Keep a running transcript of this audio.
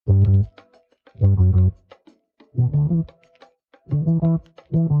This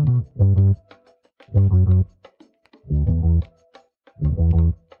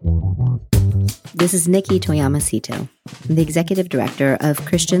is Nikki Toyama-Sito, the Executive Director of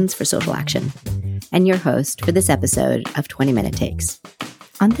Christians for Social Action, and your host for this episode of 20 Minute Takes.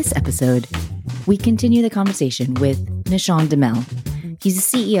 On this episode, we continue the conversation with Nishan Demel. He's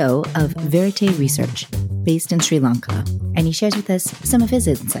the CEO of Verite Research, based in Sri Lanka, and he shares with us some of his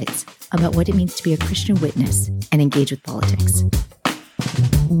insights about what it means to be a Christian witness and engage with politics.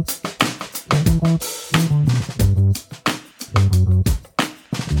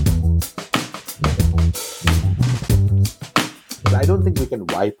 I don't think we can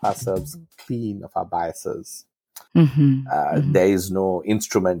wipe ourselves clean of our biases. There is no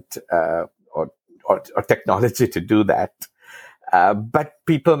instrument or technology to do that. But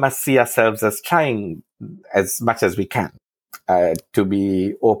people must see ourselves as trying as much as we can to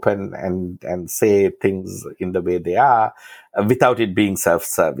be open and say things in the way they are without it being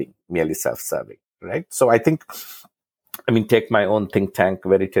merely self-serving, right? So I think, take my own think tank,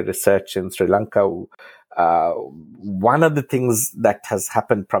 Verite Research in Sri Lanka. One of the things that has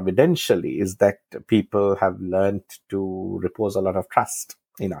happened providentially is that people have learned to repose a lot of trust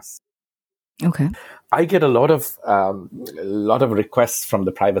in us. Okay. I get a lot of requests from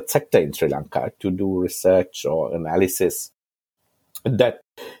the private sector in Sri Lanka to do research or analysis that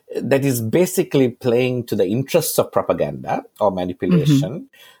is basically playing to the interests of propaganda or manipulation,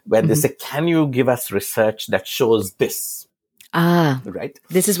 where they say, "Can you give us research that shows this?" Right.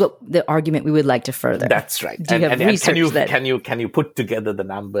 This is what the argument we would like to further. That's right. Do you have research can you put together the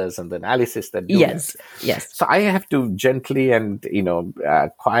numbers and the analysis that do Yes. that? Yes. So I have to gently and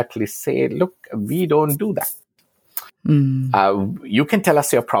quietly say, look, we don't do that. You can tell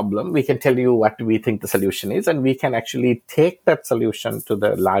us your problem. We can tell you what we think the solution is, and we can actually take that solution to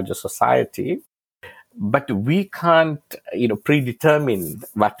the larger society. But we can't, predetermine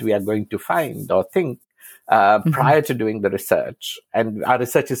what we are going to find or think prior to doing the research. And our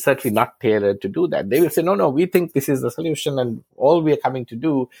research is certainly not tailored to do that. They will say, no, we think this is the solution, and all we are coming to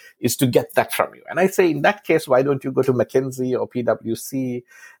do is to get that from you. And I say, in that case, why don't you go to McKinsey or PwC?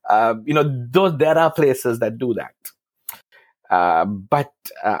 There are places that do that. But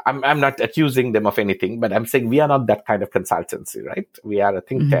I'm not accusing them of anything, but I'm saying we are not that kind of consultancy, right? We are a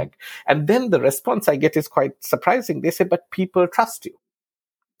think tank. And then the response I get is quite surprising. They say, but people trust you.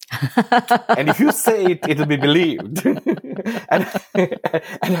 And if you say it, it'll be believed. and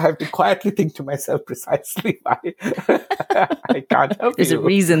I have to quietly think to myself precisely why I can't help There's you. a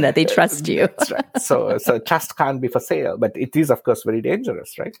reason that they trust you. That's right. So trust can't be for sale, but it is, of course, very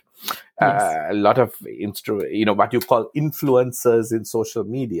dangerous, right? Yes. A lot of what you call influencers in social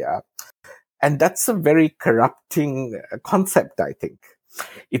media, and that's a very corrupting concept, I think.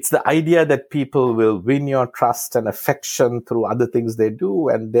 It's the idea that people will win your trust and affection through other things they do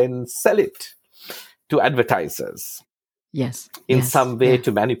and then sell it to advertisers. Yes. In some way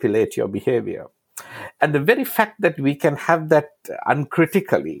to manipulate your behavior. And the very fact that we can have that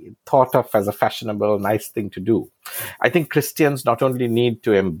uncritically thought of as a fashionable, nice thing to do. I think Christians not only need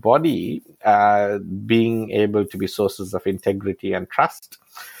to embody being able to be sources of integrity and trust,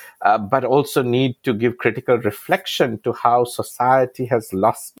 but also need to give critical reflection to how society has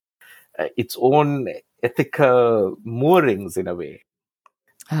lost its own ethical moorings in a way.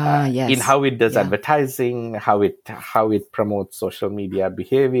 In how it does advertising, how it promotes social media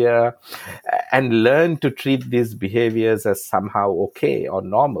behavior, and learn to treat these behaviors as somehow okay or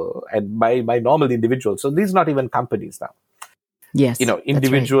normal, and by normal individuals. So these are not even companies now. Yes,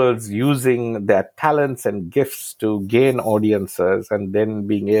 individuals using their talents and gifts to gain audiences and then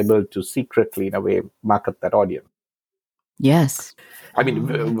being able to secretly, in a way, market that audience. Yes.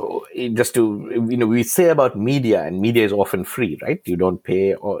 Just to, we say about media, and media is often free, right? You don't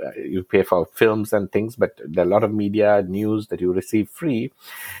pay, or you pay for films and things, but there are a lot of media news that you receive free.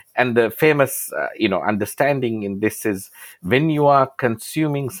 And the famous, understanding in this is when you are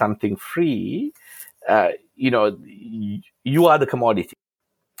consuming something free, you are the commodity.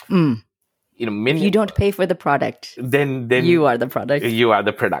 If you don't pay for the product, then you are the product. You are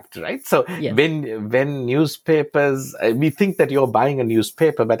the product, right? So when newspapers, we think that you're buying a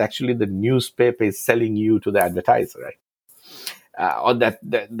newspaper, but actually the newspaper is selling you to the advertiser, right? Or that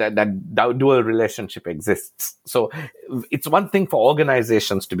dual relationship exists. So it's one thing for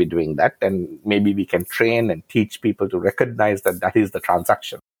organizations to be doing that, and maybe we can train and teach people to recognize that is the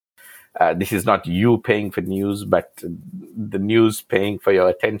transaction. This is not you paying for news, but the news paying for your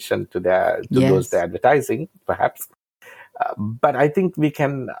attention to those they're advertising, perhaps. But I think we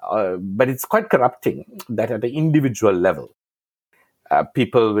can, but it's quite corrupting that at the individual level,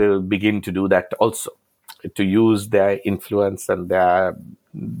 people will begin to do that also. to use their influence and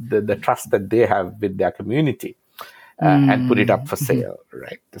the trust that they have with their community and put it up for sale,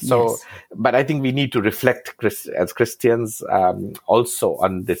 right? So, Yes. but I think we need to reflect as Christians also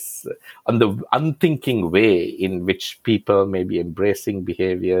on this, on the unthinking way in which people may be embracing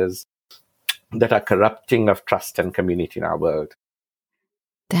behaviors that are corrupting of trust and community in our world.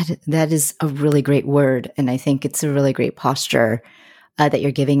 That is a really great word, and I think it's a really great posture that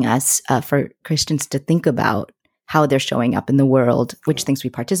you're giving us for Christians to think about how they're showing up in the world, which things we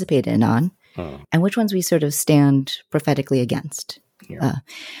participate in on, and which ones we sort of stand prophetically against. Yeah.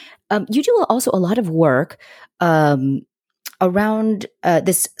 You do also a lot of work around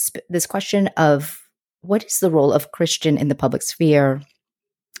this question of what is the role of Christian in the public sphere,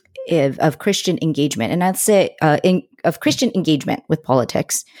 of Christian engagement, and I'd say of Christian engagement with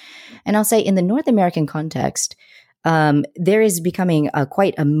politics. And I'll say in the North American context, there is becoming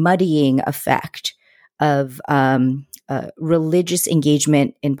quite a muddying effect of religious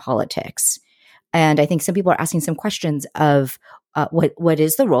engagement in politics. And I think some people are asking some questions of what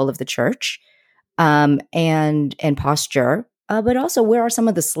is the role of the church and posture, but also where are some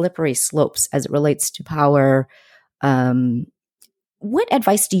of the slippery slopes as it relates to power. What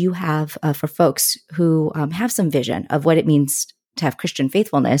advice do you have for folks who have some vision of what it means to have Christian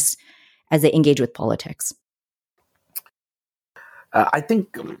faithfulness as they engage with politics? I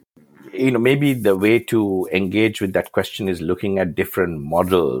think, maybe the way to engage with that question is looking at different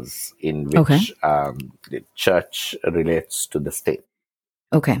models in which the church relates to the state.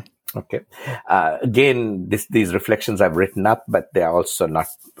 Okay. Again, these reflections I've written up, but they're also not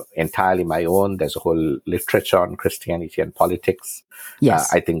entirely my own. There's a whole literature on Christianity and politics.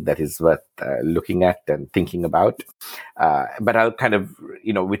 Yes. I think that is worth looking at and thinking about. But I'll kind of,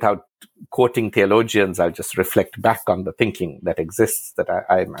 without quoting theologians, I'll just reflect back on the thinking that exists that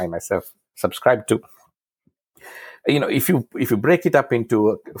I myself subscribe to. If you break it up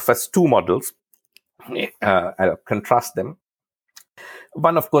into first two models, I'll contrast them.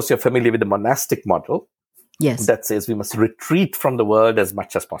 One, of course, you're familiar with the monastic model. Yes. That says we must retreat from the world as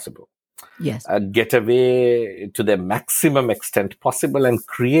much as possible. Yes. Get away to the maximum extent possible and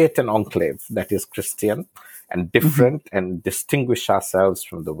create an enclave that is Christian and different and distinguish ourselves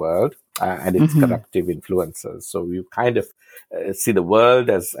from the world and its corruptive influences. So you kind of see the world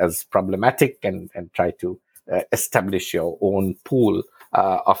as problematic and try to establish your own pool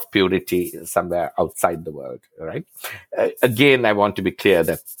of purity somewhere outside the world, right? Again, I want to be clear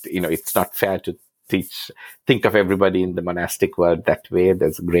that, it's not fair to think of everybody in the monastic world that way.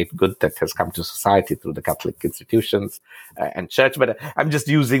 There's great good that has come to society through the Catholic institutions and church, but I'm just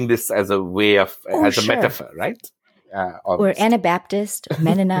using this as a way of, a metaphor, right? Or Anabaptist,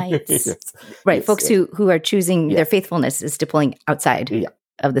 Mennonites, yes. right? Yes, folks who are choosing their faithfulness is to pulling outside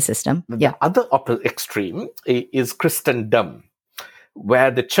of the system. The other extreme is Christendom,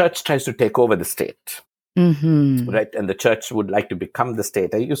 where the church tries to take over the state. Right, and the church would like to become the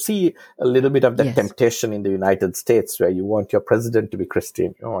state. You see a little bit of that temptation in the United States, where you want your president to be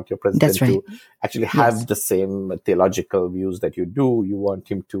Christian, you want your president to actually have the same theological views that you do. You want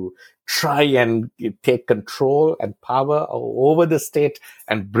him to try and take control and power over the state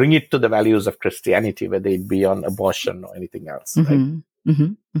and bring it to the values of Christianity, whether it be on abortion or anything else. Right?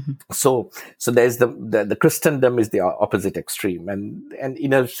 So there's the Christendom is the opposite extreme, and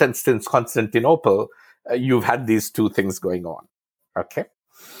in a sense, since Constantinople, you've had these two things going on. Okay.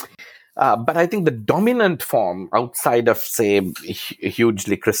 But I think the dominant form outside of, say,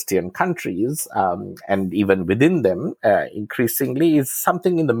 hugely Christian countries, and even within them, increasingly is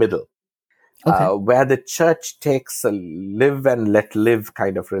something in the middle, where the church takes a live and let live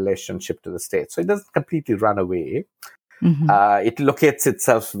kind of relationship to the state. So it doesn't completely run away. It locates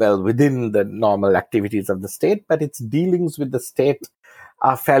itself well within the normal activities of the state, but its dealings with the state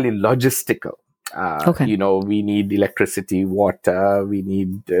are fairly logistical. We need electricity, water, we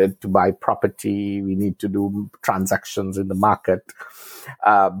need to buy property, we need to do transactions in the market.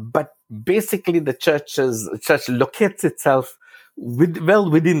 But basically the church locates itself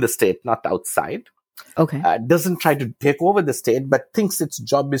within the state, not outside. Doesn't try to take over the state, but thinks its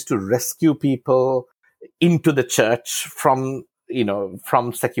job is to rescue people into the church from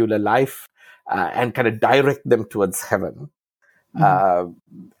secular life and kind of direct them towards heaven.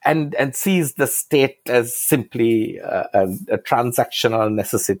 And sees the state as simply a transactional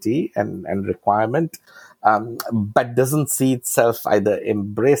necessity and requirement, but doesn't see itself either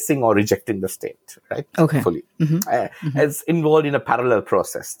embracing or rejecting the state, right? Fully. As involved in a parallel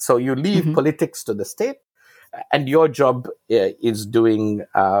process. So you leave politics to the state, and your job is getting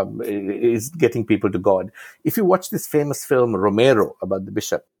people to God. If you watch this famous film Romero about the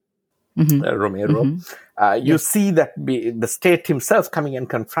bishop, Romero, you see that the state himself coming and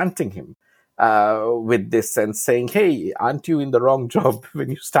confronting him with this and saying, hey, aren't you in the wrong job when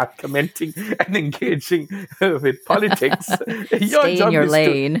you start commenting and engaging with politics? Your Stay job in your is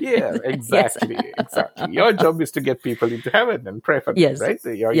lane. Yeah, exactly. Exactly. Your job is to get people into heaven and pray for them, Yes. right?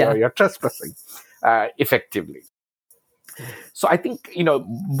 You're trespassing effectively. So I think,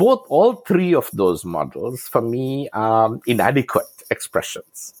 all three of those models for me are inadequate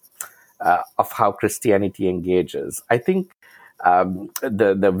expressions of how Christianity engages. I think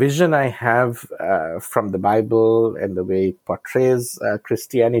the vision I have from the Bible and the way it portrays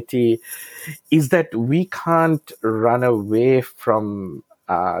Christianity is that we can't run away from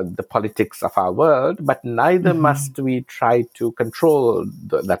the politics of our world, but neither must we try to control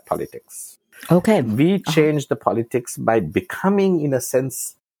that politics. Okay. We change the politics by becoming, in a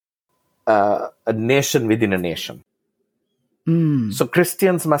sense, a nation within a nation. So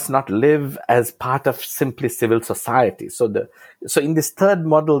Christians must not live as part of simply civil society. So in this third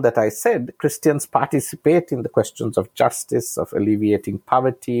model that I said, Christians participate in the questions of justice, of alleviating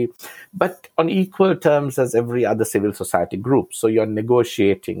poverty, but on equal terms as every other civil society group. So you're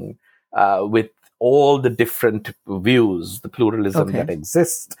negotiating with all the different views, the pluralism that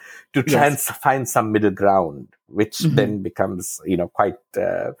exists, to try and find some middle ground, which then becomes, quite,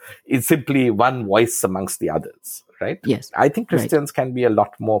 it's simply one voice amongst the others, right? Yes. I think Christians can be a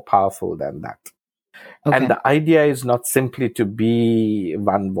lot more powerful than that. Okay. And the idea is not simply to be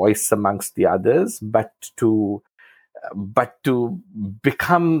one voice amongst the others, but to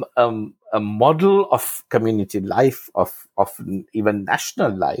become a model of community life, of even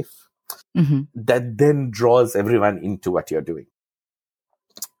national life, that then draws everyone into what you're doing,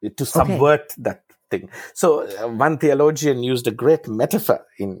 to subvert that thing. So one theologian used a great metaphor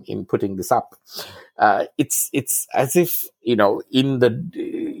in putting this up. It's as if,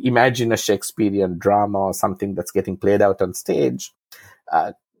 imagine a Shakespearean drama or something that's getting played out on stage.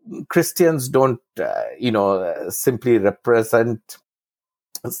 Christians don't, simply represent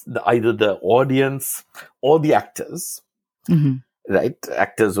either the audience or the actors. Right?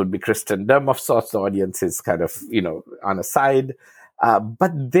 Actors would be Christendom of sorts. The audience is kind of, on a side.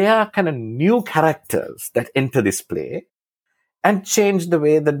 But they are kind of new characters that enter this play and change the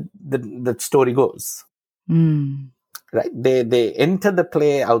way that the story goes. Right? They enter the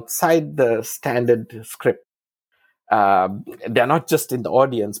play outside the standard script. They're not just in the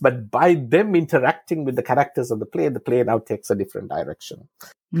audience, but by them interacting with the characters of the play now takes a different direction.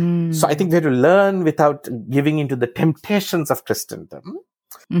 So I think we have to learn without giving into the temptations of Christendom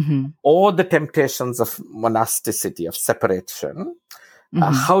or the temptations of monasticity, of separation,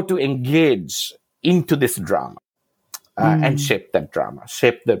 how to engage into this drama and shape that drama,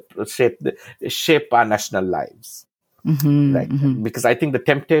 shape our national lives. Right? Because I think the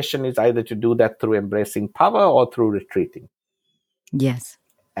temptation is either to do that through embracing power or through retreating. Yes.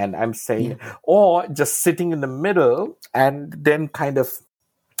 And I'm saying, or just sitting in the middle and then kind of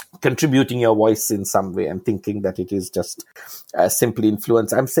contributing your voice in some way and thinking that it is just simply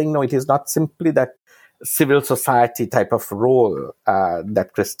influence. I'm saying, no, it is not simply that civil society type of role that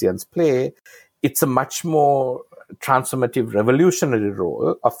Christians play. It's a much more transformative, revolutionary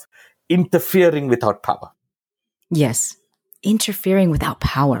role of interfering without power. Yes. Interfering without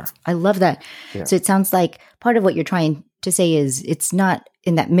power. I love that. Yeah. So it sounds like part of what you're trying to say is it's not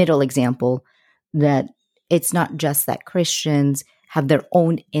in that middle example that it's not just that Christians have their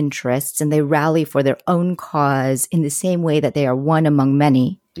own interests and they rally for their own cause in the same way that they are one among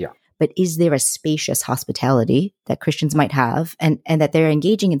many. Yeah. But is there a spacious hospitality that Christians might have and that they're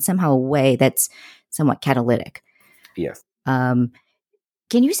engaging in somehow a way that's somewhat catalytic? Yes.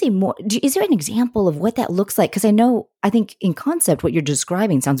 Can you say more? Is there an example of what that looks like? Because I think in concept, what you're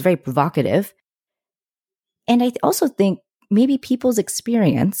describing sounds very provocative. And I also think maybe people's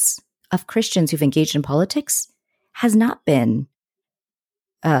experience of Christians who've engaged in politics has not been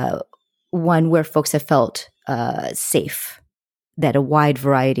one where folks have felt safe, that a wide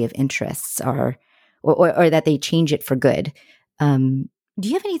variety of interests are, or that they change it for good. Do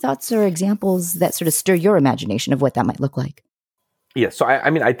you have any thoughts or examples that sort of stir your imagination of what that might look like? Yeah, so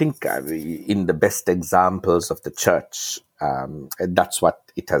I think in the best examples of the church, that's what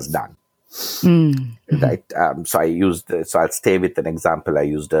it has done. Right. So I'll stay with an example I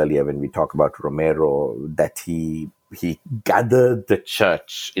used earlier when we talk about Romero, that he gathered the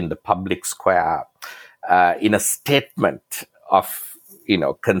church in the public square in a statement of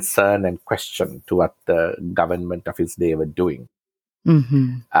concern and question to what the government of his day were doing.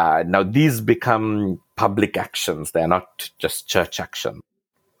 Now these become public actions; they're not just church action,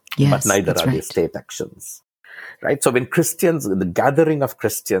 but neither are they state actions. right? So when Christians, the gathering of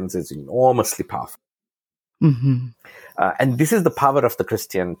Christians is enormously powerful. Mm-hmm. And this is the power of the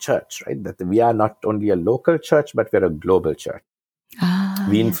Christian church, right? That we are not only a local church, but we're a global church.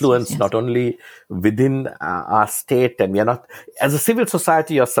 We influence not only within our state, and we are not, as a civil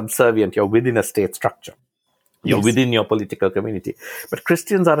society, you're subservient, you're within a state structure. You're within your political community. But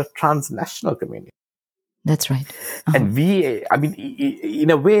Christians are a transnational community. That's right. And in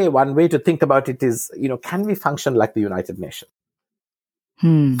a way, one way to think about it is, can we function like the United Nations?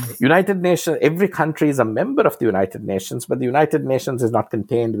 United Nations, every country is a member of the United Nations, but the United Nations is not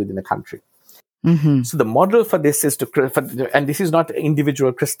contained within a country. Mm-hmm. So the model for this is and this is not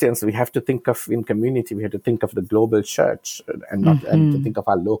individual Christians. We have to think of in community. We have to think of the global church and to think of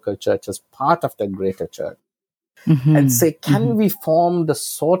our local church as part of the greater church. Mm-hmm. And say, can we form the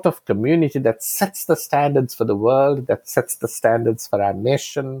sort of community that sets the standards for the world, that sets the standards for our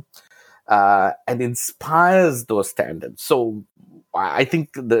nation, and inspires those standards? So I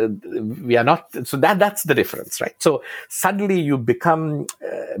think we are not. So that's the difference, right? So suddenly you become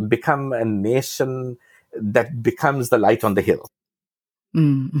a nation that becomes the light on the hill,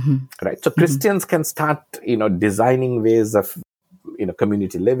 right? So Christians can start, designing ways of,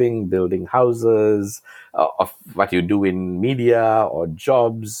 community living, building houses, of what you do in media or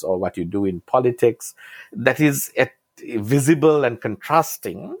jobs or what you do in politics, that is visible and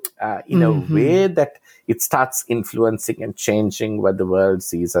contrasting in a way that it starts influencing and changing what the world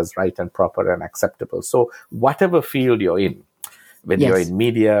sees as right and proper and acceptable. So whatever field you're in, whether you're in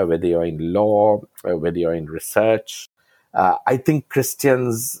media, whether you're in law, whether you're in research, I think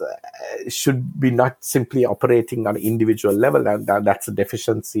Christians should be not simply operating on an individual level. And that's a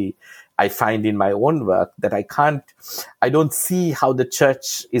deficiency I find in my own work, that I don't see how the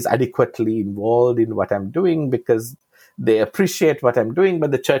church is adequately involved in what I'm doing, because they appreciate what I'm doing,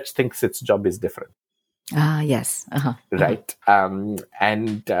 but the church thinks its job is different. Yes. Right.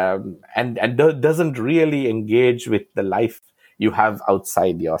 And doesn't really engage with the life you have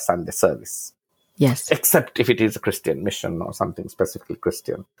outside your Sunday service. Yes. Except if it is a Christian mission or something specifically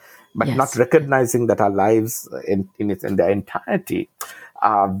Christian, but not recognizing that our lives in their entirety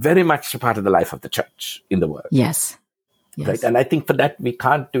are very much a part of the life of the church in the world. Yes. Right. And I think for that, we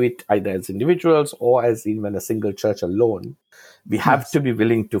can't do it either as individuals or as even a single church alone. We have to be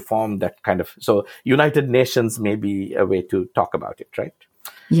willing to form that kind of, so United Nations may be a way to talk about it, right?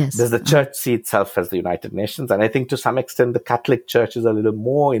 Yes. Does the church see itself as the United Nations? And I think to some extent, the Catholic Church is a little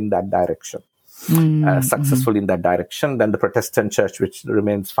more in that direction. Successful in that direction than the Protestant church, which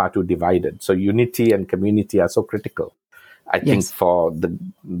remains far too divided. So unity and community are so critical, I think, for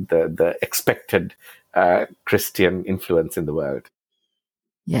the expected Christian influence in the world.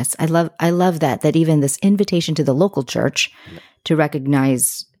 Yes, I love that even this invitation to the local church to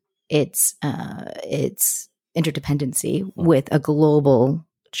recognize its interdependency with a global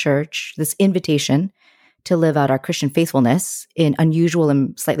church, this invitation to live out our Christian faithfulness in unusual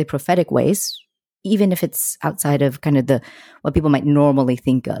and slightly prophetic ways, even if it's outside of kind of what people might normally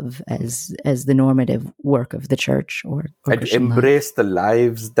think of as the normative work of the church or and embrace life. The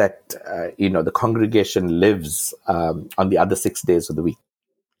lives that the congregation lives on the other 6 days of the week.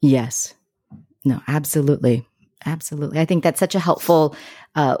 Yes. No, absolutely. Absolutely. I think that's such a helpful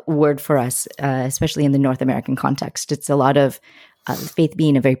word for us, especially in the North American context. It's a lot of faith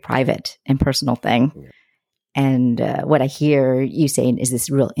being a very private and personal thing. Yeah. And what I hear you saying is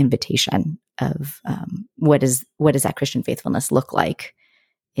this real invitation of what does that Christian faithfulness look like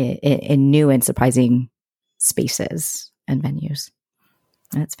in new and surprising spaces and venues.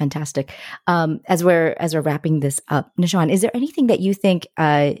 That's fantastic. As we're wrapping this up, Nishan, is there anything that you think,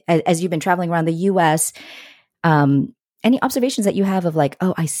 as you've been traveling around the U.S., any observations that you have of like,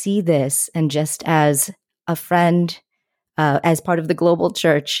 oh, I see this, and just as a friend, as part of the global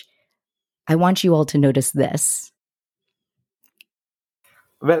church, I want you all to notice this?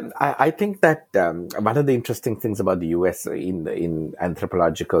 Well, I think that one of the interesting things about the U.S. in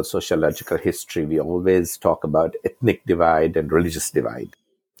anthropological, sociological history, we always talk about ethnic divide and religious divide.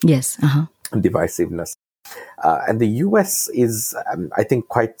 Yes. Divisiveness. And the U.S. is, I think,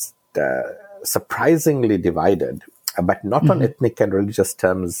 quite surprisingly divided, but not on ethnic and religious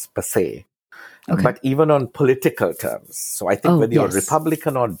terms per se, but even on political terms. So I think whether you're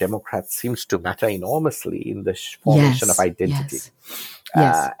Republican or Democrat seems to matter enormously in the formation of identity.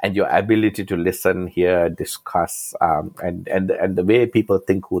 Yes. And your ability to listen, hear, discuss, and the way people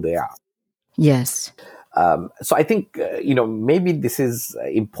think who they are. Yes. So I think, maybe this is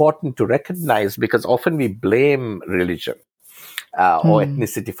important to recognize, because often we blame religion or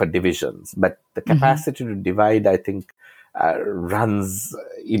ethnicity for divisions, but the capacity to divide, I think, runs,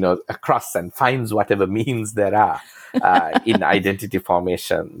 across and finds whatever means there are in identity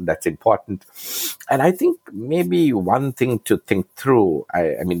formation that's important. And I think maybe one thing to think through,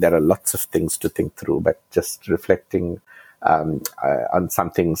 I mean, there are lots of things to think through, but just reflecting on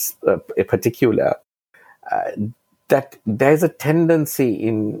something particular, that there's a tendency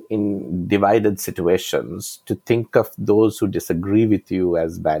in divided situations to think of those who disagree with you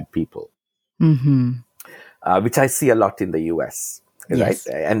as bad people, which I see a lot in the US. Yes.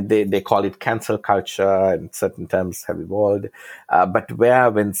 Right? And they call it cancel culture, and certain terms have evolved. But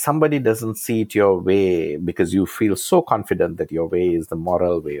when somebody doesn't see it your way because you feel so confident that your way is the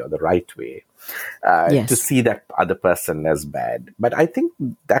moral way or the right way, to see that other person as bad. But I think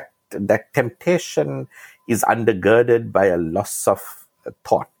that temptation is undergirded by a loss of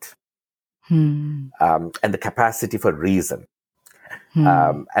thought and the capacity for reason.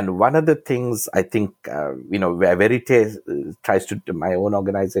 And one of the things I think, where Verite tries to, my own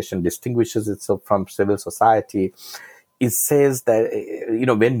organization distinguishes itself from civil society, it says that,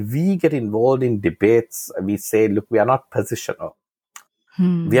 when we get involved in debates, we say, look, we are not positional.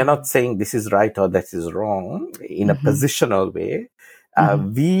 We are not saying this is right or that is wrong in a positional way.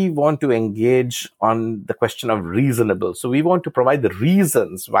 We want to engage on the question of reasonable. So we want to provide the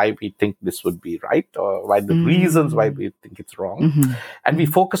reasons why we think this would be right, or why the reasons why we think it's wrong. And we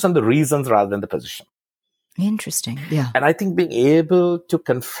focus on the reasons rather than the position. Interesting. Yeah. And I think being able to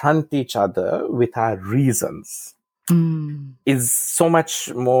confront each other with our reasons is so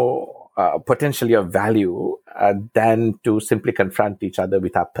much more potentially of value than to simply confront each other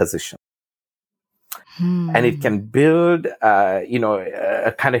with our position. And it can build,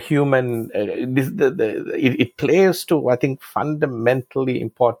 a kind of human. It plays to, I think, fundamentally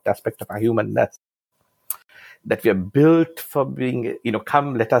important aspect of our humanness. That we are built for being,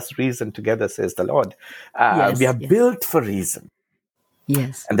 come, let us reason together, says the Lord. We are built for reason.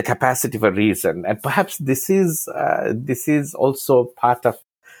 Yes. And the capacity for reason. And perhaps this is also part of,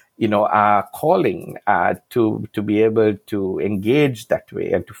 our calling to be able to engage that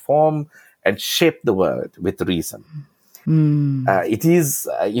way and to form and shape the world with reason. It is,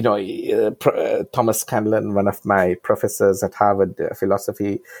 Thomas Scanlon, one of my professors at Harvard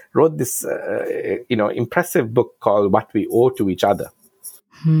philosophy, wrote this, impressive book called What We Owe to Each Other.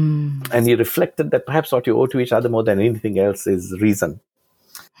 And he reflected that perhaps what you owe to each other more than anything else is reason.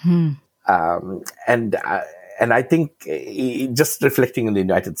 And I think just reflecting in the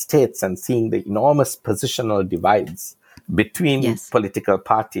United States and seeing the enormous positional divides between political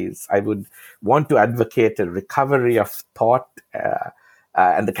parties, I would want to advocate a recovery of thought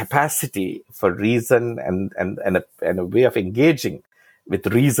and the capacity for reason and a way of engaging with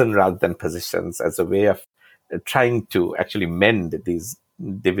reason rather than positions as a way of trying to actually mend these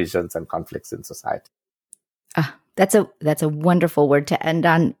divisions and conflicts in society. That's a wonderful word to end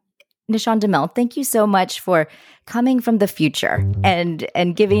on. Nishan Damel, thank you so much for coming from the future and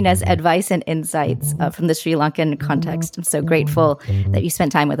giving us advice and insights from the Sri Lankan context. I'm so grateful that you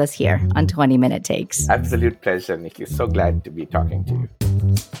spent time with us here on 20 Minute Takes. Absolute pleasure, Nikki. So glad to be talking to you.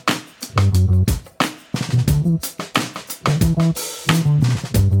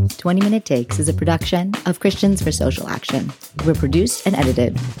 20 Minute Takes is a production of Christians for Social Action. We're produced and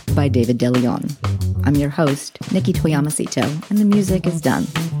edited by David De Leon. I'm your host, Nikki Toyamasito, and the music is done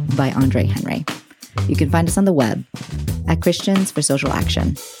by Andre Henry. You can find us on the web at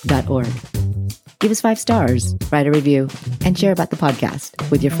christiansforsocialaction.org. Give us 5 stars, write a review, and share about the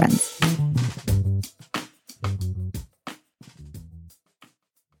podcast with your friends.